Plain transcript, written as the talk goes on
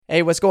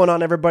Hey, what's going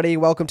on, everybody?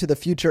 Welcome to The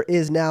Future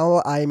Is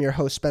Now. I am your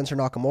host, Spencer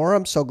Nakamura.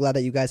 I'm so glad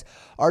that you guys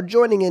are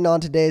joining in on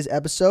today's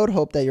episode.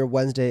 Hope that your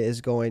Wednesday is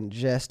going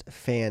just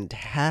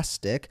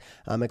fantastic.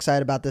 I'm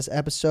excited about this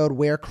episode,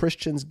 Where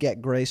Christians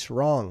Get Grace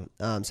Wrong.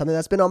 Something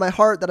that's been on my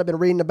heart that I've been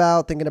reading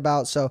about, thinking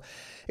about, so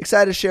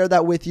excited to share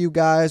that with you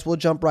guys. We'll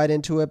jump right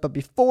into it. But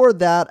before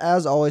that,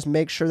 as always,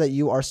 make sure that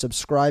you are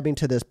subscribing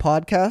to this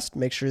podcast.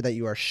 Make sure that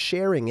you are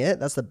sharing it.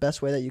 That's the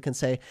best way that you can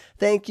say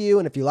thank you.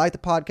 And if you like the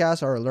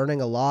podcast or are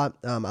learning a lot,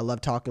 I love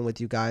talking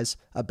with you guys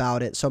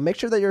about it. So make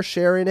sure that you're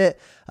sharing it,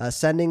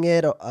 sending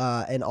it,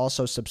 and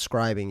also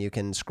subscribing. You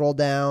can scroll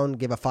down,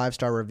 give a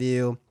 5-star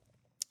review,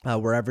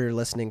 wherever you're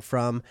listening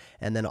from,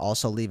 and then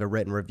also leave a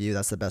written review.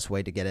 That's the best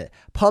way to get it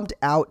pumped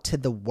out to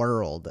the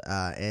world.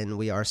 And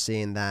we are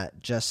seeing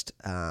that just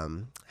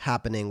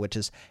happening, which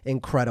is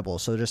incredible.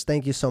 So just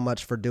thank you so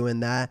much for doing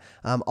that.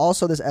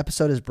 Also, this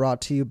episode is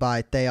brought to you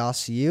by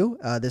Theos U.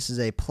 This is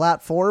a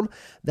platform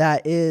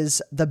that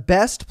is the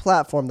best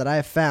platform that I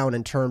have found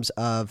in terms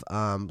of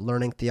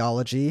learning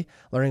theology,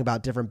 learning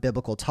about different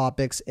biblical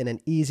topics in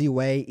an easy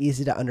way,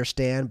 easy to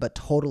understand, but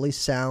totally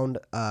sound,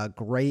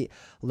 great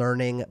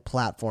learning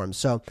platform.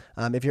 So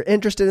if you're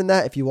interested in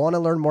that, if you want to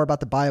learn more about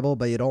the Bible,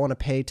 but you don't want to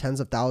pay tens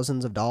of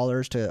thousands of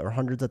dollars or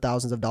hundreds of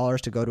thousands of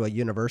dollars to go to a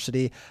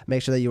university,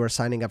 make sure that you are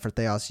signing up for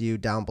Theos U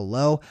down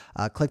below.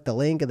 Click the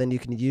link, and then you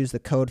can use the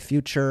code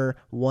FUTURE10,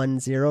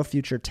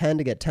 FUTURE10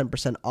 to get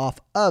 10% off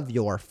of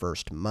your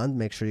first month.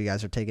 Make sure you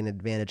guys are taking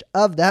advantage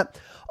of that.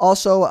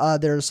 Also,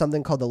 there's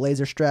something called the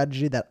Laser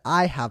Strategy that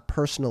I have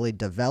personally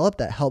developed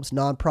that helps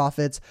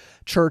nonprofits,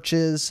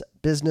 churches,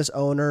 business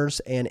owners,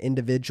 and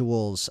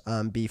individuals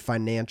be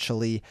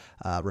financially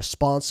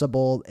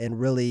responsible and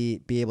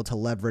really be able to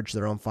leverage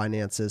their own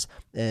finances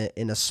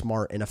in a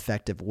smart and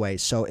effective way.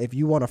 So if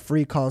you want a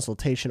free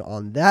consultation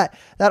on that,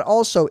 that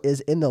also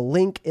is in the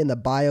link in the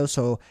bio.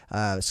 So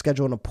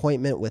schedule an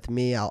appointment with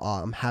me.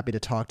 I'm happy to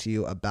talk to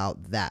you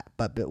about that.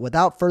 But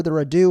without further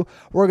ado,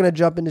 we're going to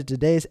jump into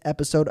today's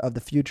episode of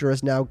The Future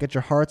Is Now. Get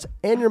your hearts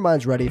and your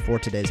minds ready for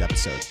today's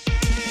episode.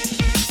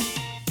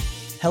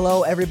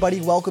 Hello,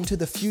 everybody. Welcome to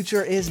the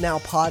Future Is Now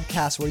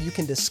podcast, where you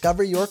can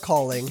discover your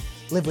calling,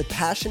 live with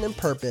passion and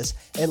purpose,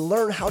 and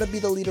learn how to be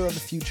the leader of the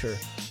future.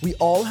 We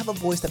all have a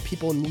voice that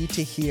people need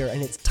to hear,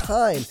 and it's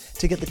time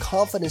to get the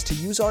confidence to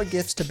use our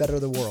gifts to better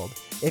the world.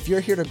 If you're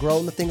here to grow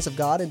in the things of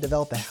God and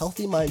develop a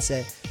healthy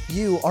mindset,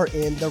 you are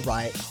in the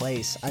right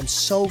place. I'm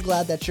so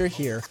glad that you're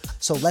here.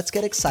 So let's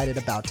get excited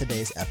about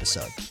today's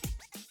episode.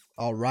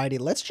 Alrighty,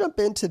 let's jump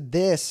into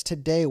this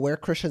today, Where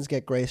Christians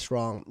Get Grace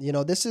Wrong. You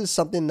know, this is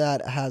something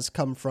that has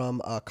come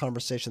from a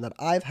conversation that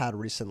I've had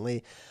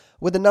recently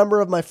with a number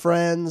of my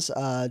friends,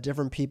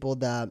 different people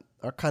that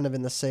are kind of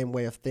in the same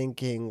way of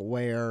thinking,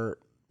 where,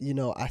 you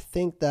know, I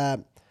think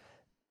that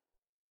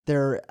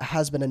there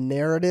has been a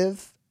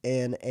narrative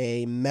and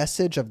a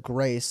message of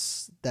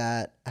grace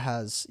that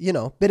has, you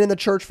know, been in the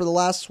church for the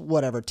last,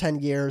 10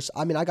 years.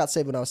 I mean, I got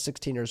saved when I was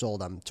 16 years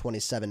old. I'm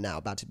 27 now,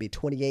 about to be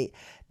 28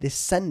 this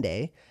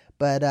Sunday.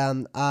 But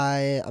I'm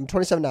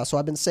 27 now, so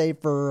I've been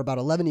saved for about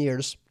 11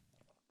 years.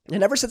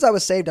 And ever since I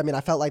was saved, I mean,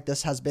 I felt like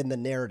this has been the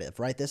narrative,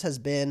 right? This has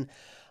been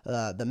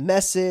the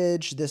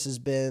message. This has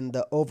been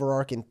the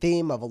overarching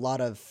theme of a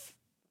lot of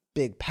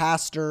big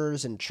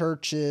pastors and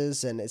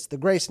churches, and it's the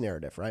grace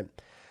narrative, right?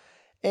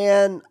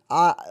 And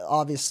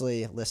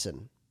obviously,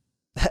 listen,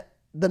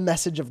 the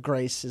message of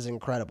grace is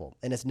incredible,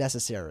 and it's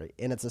necessary,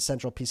 and it's a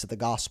central piece of the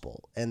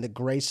gospel. And the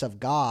grace of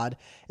God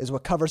is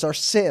what covers our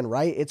sin,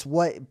 right? It's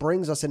what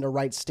brings us into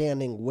right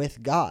standing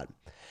with God.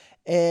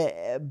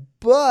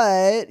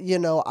 But, you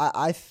know,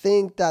 I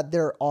think that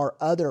there are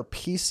other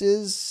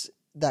pieces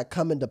that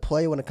come into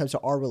play when it comes to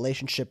our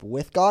relationship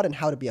with God and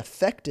how to be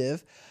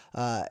effective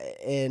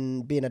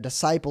in being a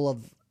disciple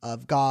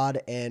of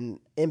God and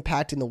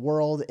impacting the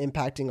world,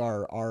 impacting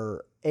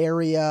our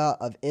area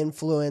of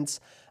influence.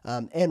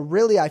 And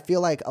really, I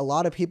feel like a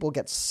lot of people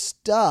get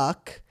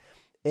stuck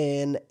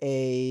in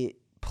a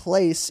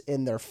place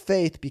in their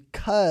faith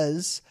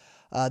because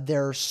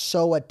they're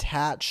so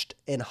attached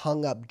and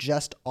hung up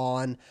just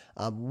on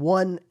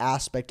one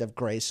aspect of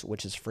grace,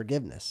 which is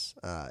forgiveness.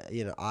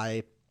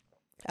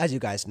 As you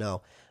guys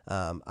know,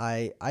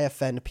 I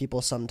offend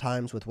people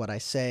sometimes with what I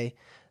say,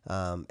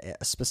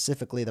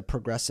 specifically the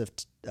progressive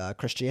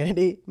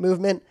Christianity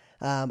movement.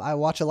 I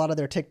watch a lot of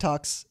their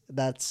TikToks.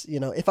 That's, you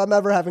know, if I'm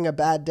ever having a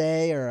bad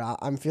day or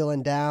I'm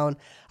feeling down,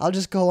 I'll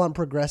just go on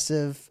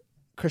progressive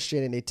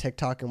Christianity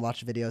TikTok and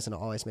watch videos, and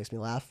it always makes me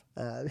laugh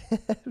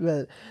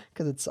because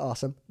it's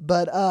awesome.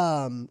 But,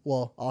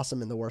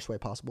 awesome in the worst way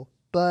possible.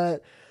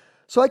 But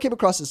so I came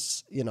across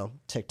this, you know,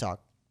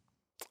 TikTok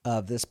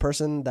of this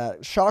person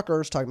that,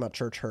 shockers, talking about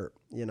church hurt,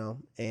 you know,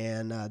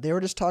 and they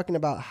were just talking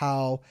about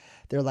how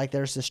they're like,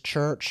 there's this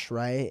church,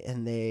 right?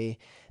 And they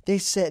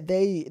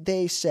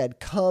said,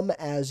 come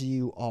as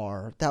you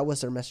are. That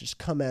was their message,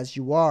 come as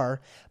you are.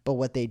 But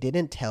what they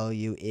didn't tell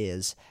you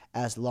is,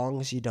 as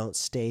long as you don't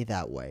stay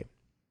that way.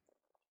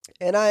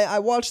 And I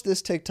watched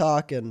this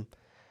TikTok, and,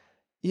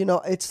 you know,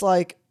 it's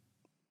like,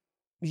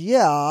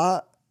 yeah,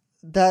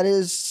 that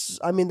is,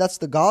 I mean, that's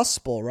the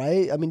gospel,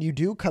 right? I mean, you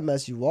do come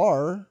as you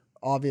are,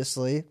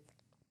 obviously.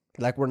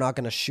 Like, we're not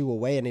going to shoo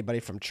away anybody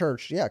from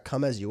church. Yeah,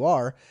 come as you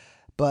are.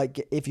 But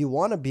if you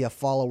want to be a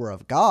follower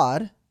of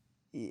God,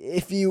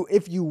 if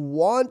you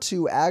want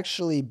to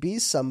actually be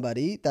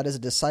somebody that is a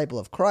disciple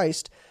of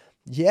Christ,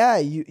 yeah,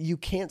 you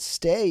can't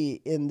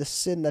stay in the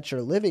sin that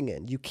you're living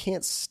in. You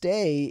can't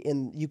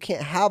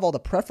have all the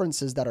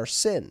preferences that are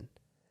sin.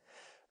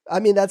 I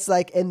mean, that's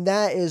like, and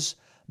that is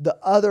the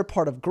other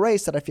part of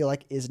grace that I feel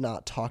like is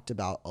not talked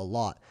about a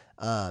lot.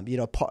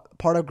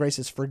 Part of grace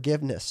is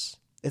forgiveness.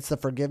 It's the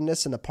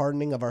forgiveness and the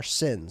pardoning of our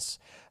sins.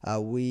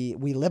 We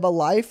live a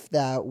life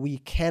that we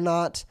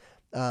cannot,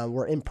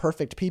 we're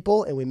imperfect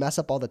people and we mess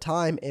up all the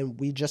time, and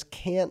we just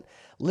can't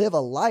live a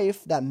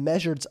life that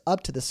measures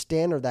up to the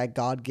standard that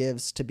God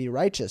gives to be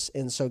righteous.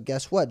 And so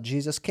guess what?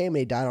 Jesus came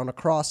and he died on a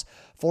cross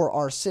for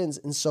our sins.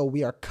 And so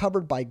we are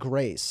covered by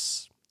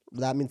grace.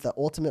 That means the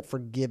ultimate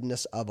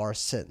forgiveness of our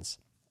sins.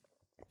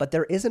 But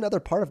there is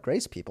another part of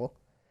grace, people.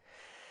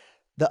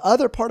 The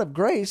other part of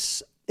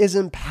grace is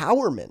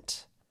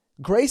empowerment.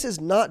 Grace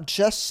is not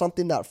just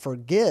something that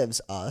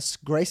forgives us.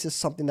 Grace is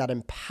something that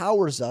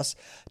empowers us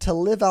to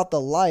live out the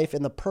life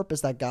and the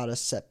purpose that God has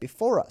set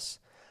before us.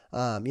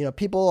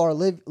 People are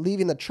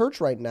leaving the church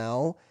right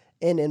now,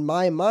 and in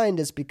my mind,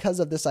 it's because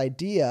of this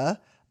idea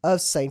of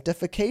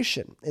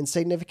sanctification. And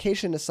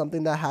sanctification is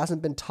something that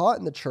hasn't been taught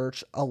in the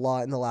church a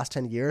lot in the last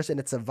 10 years, and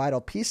it's a vital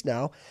piece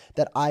now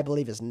that I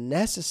believe is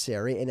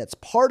necessary, and it's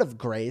part of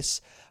grace.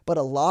 But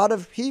a lot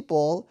of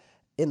people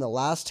in the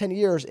last 10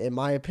 years, in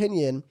my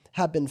opinion,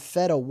 have been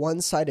fed a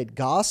one-sided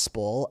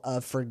gospel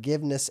of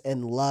forgiveness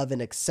and love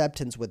and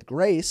acceptance with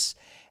grace.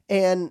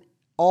 And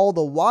all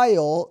the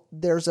while,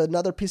 there's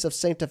another piece of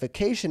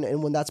sanctification.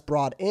 And when that's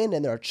brought in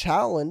and they're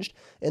challenged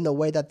in the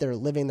way that they're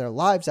living their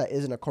lives that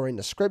isn't according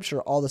to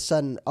Scripture, all of a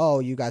sudden, oh,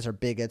 you guys are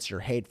bigots,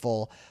 you're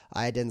hateful,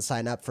 I didn't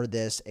sign up for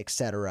this,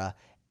 etc.,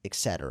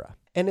 etc.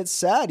 And it's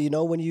sad,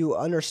 when you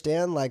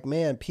understand, like,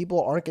 man,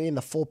 people aren't getting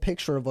the full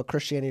picture of what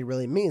Christianity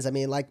really means. I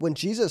mean, like, when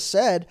Jesus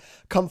said,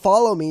 come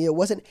follow me, it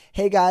wasn't,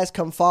 hey guys,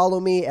 come follow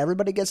me.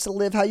 Everybody gets to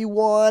live how you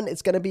want.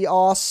 It's going to be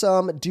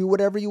awesome. Do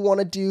whatever you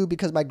want to do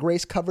because my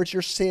grace covers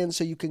your sins,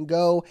 so you can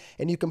go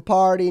and you can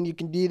party and you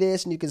can do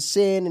this and you can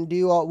sin and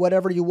do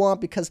whatever you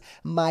want because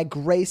my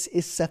grace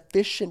is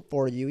sufficient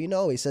for you.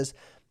 He says,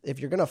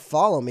 if you're going to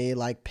follow me,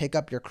 like, pick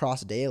up your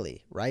cross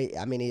daily, right?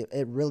 I mean,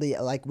 it really,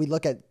 like, we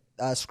look at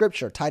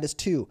Scripture, Titus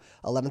 2,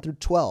 11 through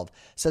 12,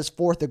 says,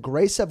 "For the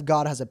grace of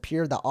God has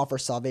appeared that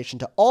offers salvation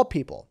to all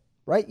people,"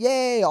 right?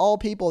 Yay, all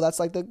people. That's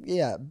like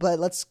but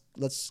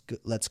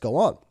let's go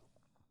on.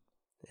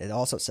 It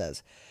also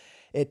says,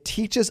 it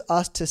teaches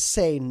us to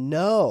say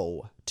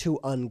no to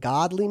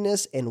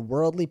ungodliness and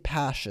worldly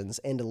passions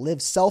and to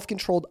live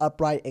self-controlled,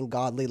 upright, and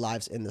godly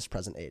lives in this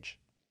present age.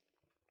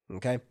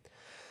 Okay?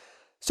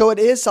 So it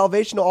is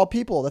salvation to all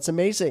people. That's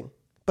amazing.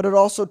 But it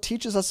also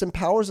teaches us,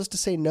 empowers us to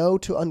say no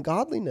to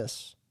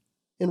ungodliness.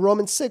 In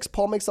Romans 6,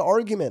 Paul makes the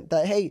argument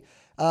that, hey,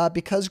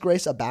 because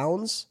grace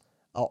abounds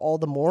all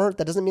the more,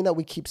 that doesn't mean that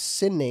we keep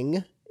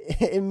sinning.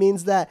 It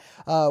means that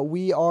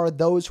we are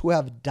those who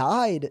have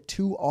died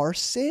to our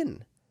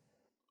sin.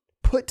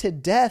 Put to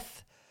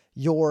death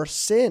your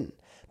sin.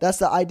 That's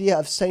the idea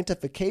of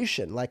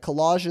sanctification. Like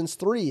Colossians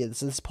 3,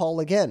 this is Paul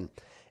again.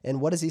 And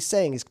what is he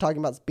saying? He's talking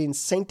about being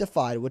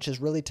sanctified, which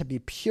is really to be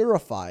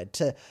purified,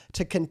 to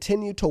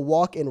continue to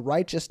walk in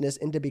righteousness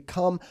and to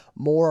become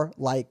more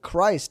like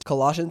Christ.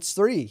 Colossians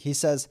 3, he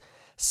says,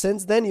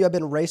 "Since then you have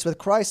been raised with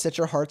Christ, set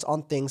your hearts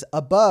on things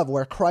above,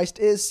 where Christ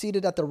is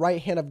seated at the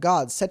right hand of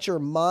God. Set your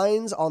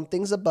minds on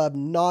things above,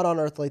 not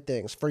on earthly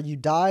things. For you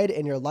died,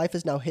 and your life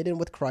is now hidden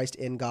with Christ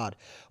in God.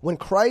 When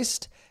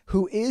Christ,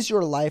 who is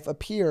your life,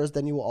 appears,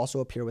 then you will also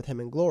appear with him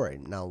in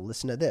glory." Now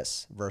listen to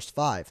this, verse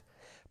 5.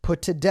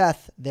 "Put to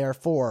death,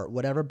 therefore,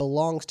 whatever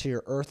belongs to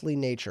your earthly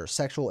nature,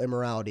 sexual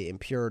immorality,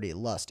 impurity,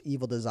 lust,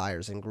 evil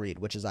desires, and greed,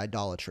 which is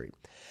idolatry.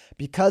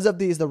 Because of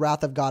these, the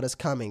wrath of God is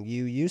coming.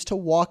 You used to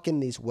walk in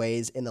these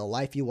ways in the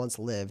life you once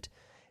lived,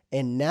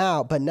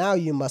 but now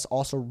you must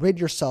also rid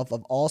yourself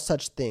of all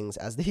such things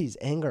as these: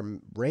 anger,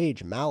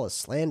 rage, malice,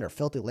 slander,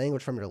 filthy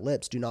language from your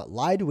lips. Do not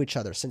lie to each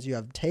other, since you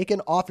have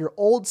taken off your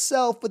old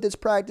self with its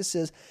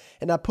practices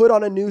and have put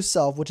on a new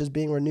self, which is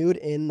being renewed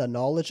in the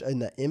knowledge and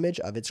the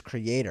image of its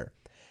creator.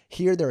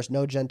 Here there is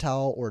no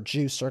Gentile or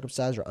Jew,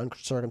 circumcised or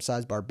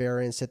uncircumcised,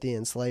 barbarian,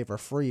 Scythian, slave, or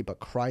free,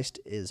 but Christ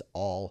is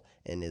all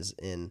and is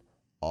in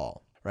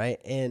all," right?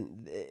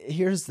 And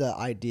here's the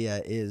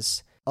idea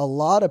is a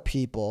lot of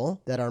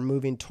people that are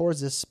moving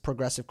towards this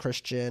progressive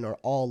Christian or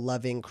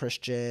all-loving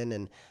Christian,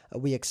 and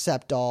we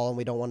accept all and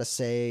we don't want to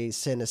say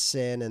sin is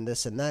sin and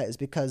this and that, is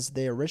because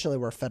they originally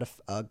were fed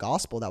a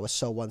gospel that was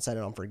so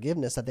one-sided on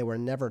forgiveness that they were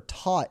never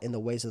taught in the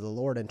ways of the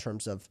Lord in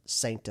terms of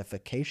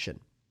sanctification.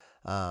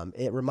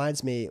 It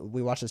reminds me,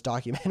 we watched this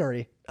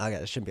documentary.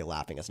 I shouldn't be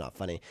laughing. It's not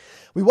funny.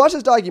 We watched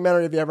this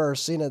documentary. If you ever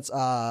seen it, it's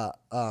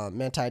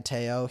Manti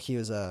Te'o. He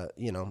was a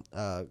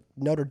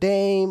Notre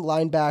Dame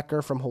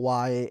linebacker from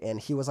Hawaii, and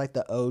he was like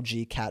the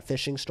OG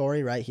catfishing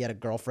story, right? He had a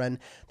girlfriend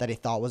that he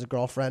thought was a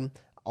girlfriend.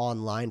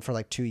 online for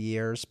like 2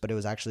 years, but it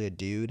was actually a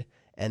dude.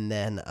 And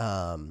then,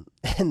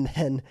 and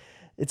then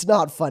it's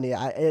not funny.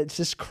 It's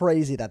just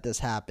crazy that this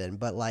happened,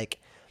 but like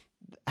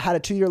had a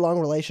 2-year long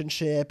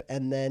relationship.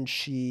 And then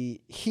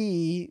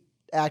he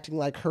acting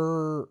like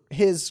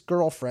his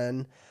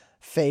girlfriend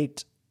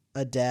faked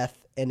a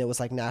death, and it was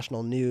like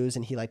national news.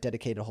 And he like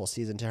dedicated a whole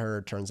season to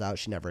her. Turns out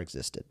she never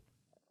existed.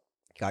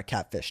 Got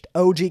catfished.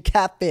 OG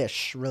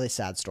catfish. Really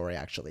sad story,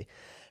 actually.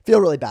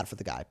 Feel really bad for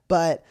the guy.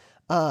 But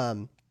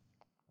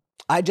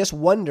I just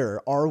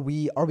wonder, are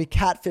we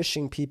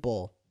catfishing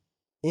people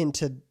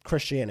into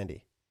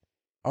Christianity?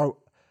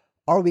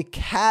 Are we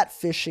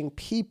catfishing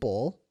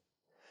people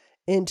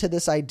into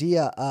this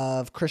idea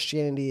of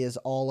Christianity is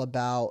all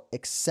about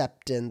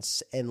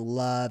acceptance and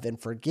love and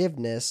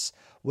forgiveness,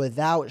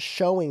 without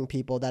showing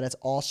people that it's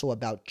also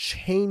about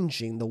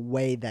changing the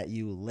way that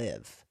you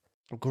live,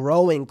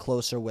 growing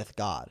closer with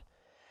God?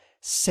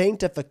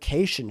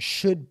 Sanctification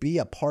should be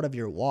a part of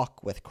your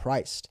walk with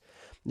Christ.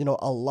 You know,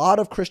 a lot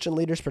of Christian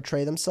leaders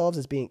portray themselves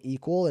as being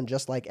equal and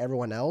just like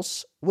everyone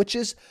else, which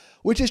is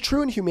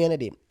true in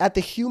humanity. At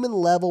the human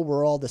level,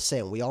 we're all the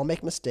same. We all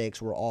make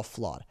mistakes. We're all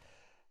flawed.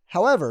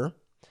 However,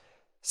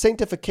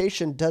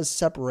 sanctification does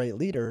separate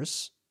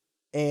leaders,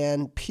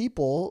 and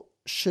people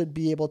should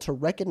be able to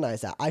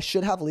recognize that. I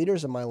should have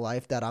leaders in my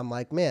life that I'm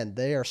like, man,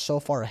 they are so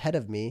far ahead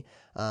of me.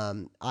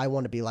 I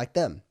want to be like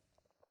them.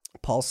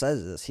 Paul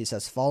says this. He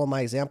says, follow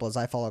my example as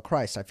I follow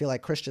Christ. I feel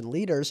like Christian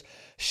leaders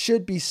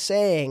should be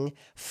saying,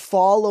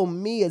 follow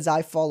me as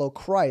I follow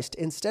Christ,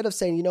 instead of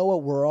saying, you know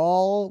what,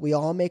 we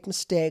all make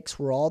mistakes.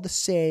 We're all the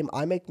same.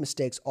 I make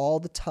mistakes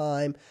all the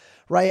time,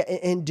 right?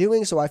 In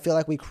doing so, I feel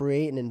like we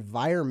create an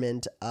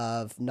environment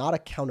of not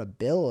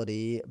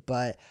accountability,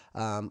 but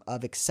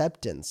of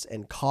acceptance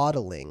and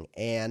coddling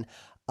and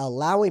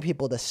allowing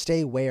people to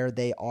stay where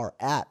they are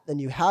at.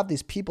 And you have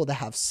these people that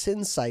have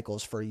sin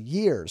cycles for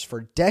years,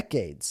 for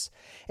decades.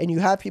 And you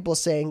have people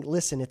saying,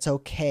 listen, it's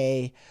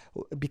okay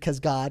because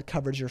God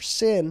covers your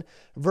sin,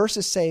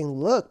 versus saying,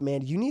 look,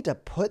 man, you need to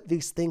put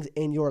these things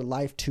in your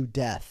life to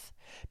death,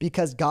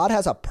 because God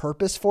has a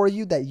purpose for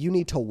you that you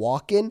need to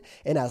walk in.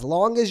 And as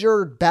long as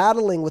you're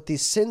battling with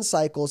these sin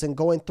cycles and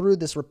going through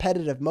this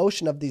repetitive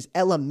motion of these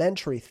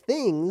elementary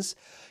things,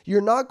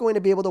 you're not going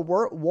to be able to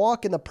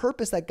walk in the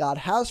purpose that God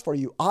has for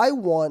you. I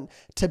want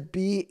to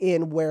be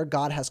in where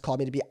God has called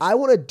me to be. I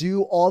want to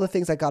do all the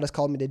things that God has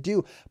called me to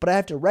do, but I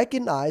have to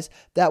recognize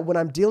that when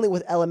I'm dealing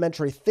with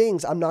elementary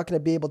things, I'm not going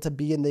to be able to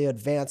be in the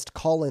advanced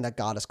calling that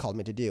God has called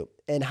me to do.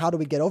 And how do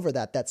we get over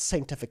that? That's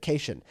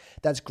sanctification.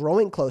 That's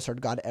growing closer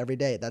to God every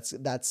day.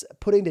 That's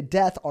putting to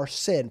death our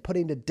sin,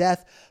 putting to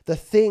death the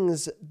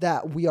things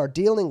that we are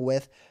dealing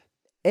with.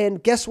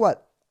 And guess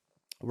what?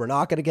 We're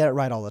not going to get it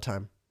right all the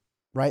time.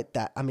 Right?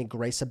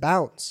 Grace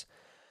abounds.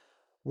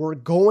 We're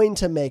going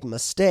to make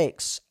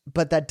mistakes,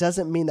 but that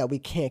doesn't mean that we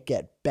can't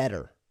get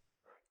better.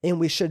 And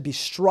we should be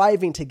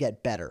striving to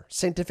get better.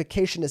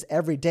 Sanctification is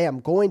every day. I'm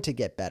going to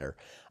get better.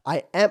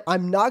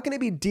 I'm not going to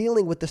be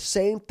dealing with the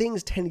same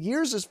things 10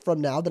 years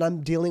from now that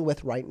I'm dealing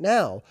with right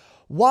now.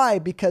 Why?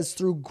 Because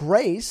through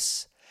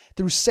grace,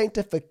 through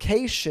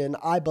sanctification,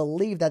 I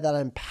believe that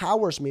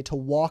empowers me to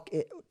walk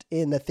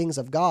in the things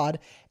of God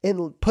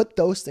and put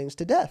those things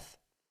to death.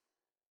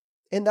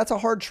 And that's a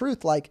hard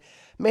truth. Like,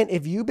 man,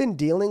 if you've been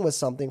dealing with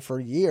something for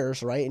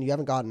years, right, and you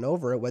haven't gotten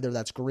over it, whether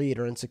that's greed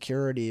or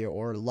insecurity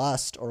or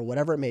lust or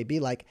whatever it may be,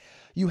 like,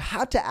 you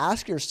have to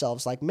ask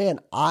yourselves, like, man,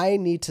 I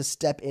need to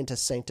step into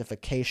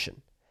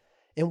sanctification.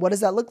 And what does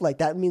that look like?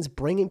 That means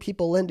bringing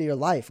people into your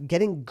life,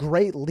 getting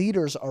great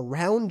leaders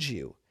around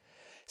you,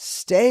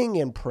 staying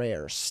in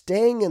prayer,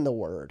 staying in the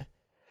word.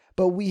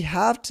 But we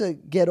have to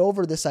get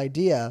over this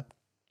idea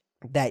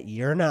that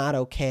you're not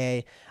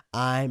okay,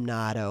 I'm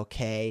not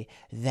okay,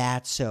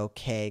 that's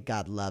okay,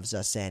 God loves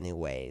us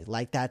anyway.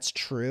 Like, that's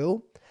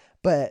true,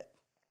 but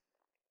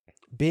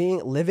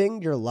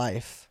living your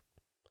life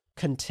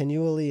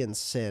continually in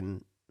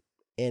sin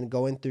and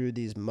going through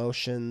these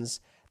motions,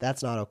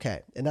 that's not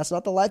okay. And that's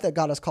not the life that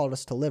God has called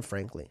us to live,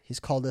 frankly. He's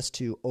called us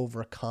to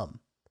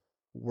overcome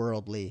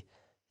worldly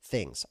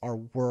things,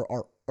 our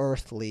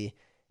earthly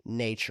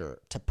nature,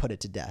 to put it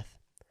to death.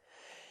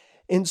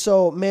 And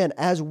so, man,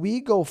 as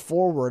we go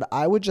forward,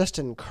 I would just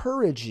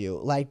encourage you,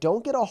 like,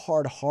 don't get a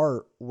hard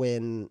heart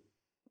when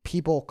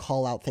people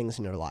call out things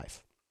in your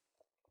life.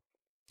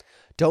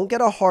 Don't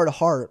get a hard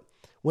heart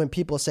when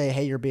people say,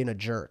 hey, you're being a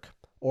jerk,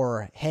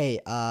 or, hey,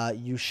 I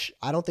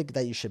don't think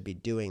that you should be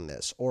doing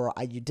this, or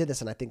you did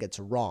this and I think it's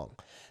wrong.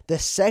 The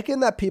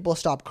second that people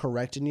stop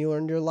correcting you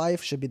in your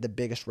life should be the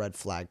biggest red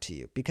flag to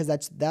you, because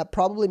that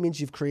probably means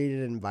you've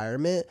created an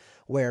environment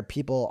where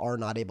people are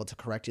not able to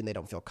correct you and they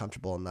don't feel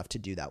comfortable enough to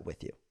do that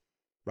with you,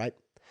 right?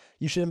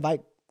 You should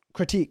invite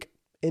critique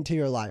into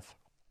your life.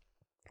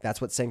 That's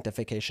what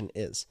sanctification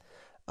is.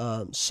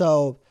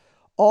 So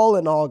all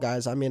in all,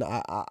 guys, I mean,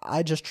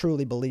 I just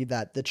truly believe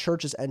that the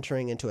church is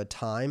entering into a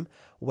time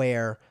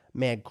where,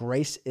 man,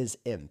 grace is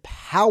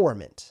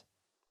empowerment.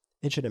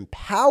 It should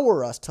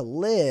empower us to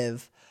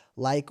live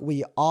like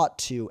we ought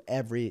to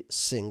every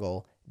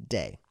single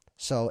day.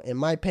 So in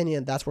my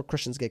opinion, that's where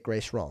Christians get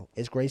grace wrong.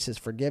 Grace is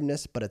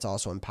forgiveness, but it's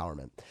also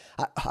empowerment.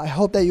 I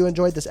hope that you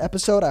enjoyed this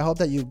episode. I hope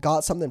that you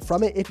got something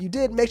from it. If you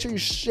did, make sure you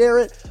share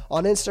it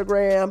on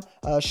Instagram,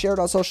 share it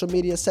on social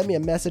media, send me a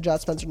message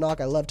at Spencer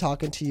Knock. I love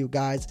talking to you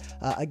guys.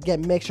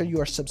 Again, make sure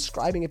you are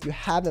subscribing. If you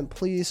haven't,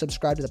 please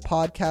subscribe to the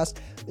podcast.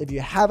 If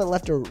you haven't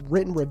left a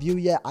written review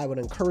yet, I would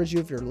encourage you,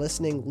 if you're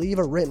listening, leave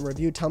a written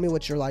review. Tell me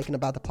what you're liking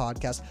about the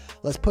podcast.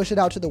 Let's push it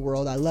out to the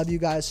world. I love you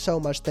guys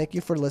so much. Thank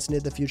you for listening.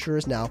 The future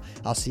is now.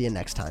 I'll see you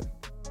next time.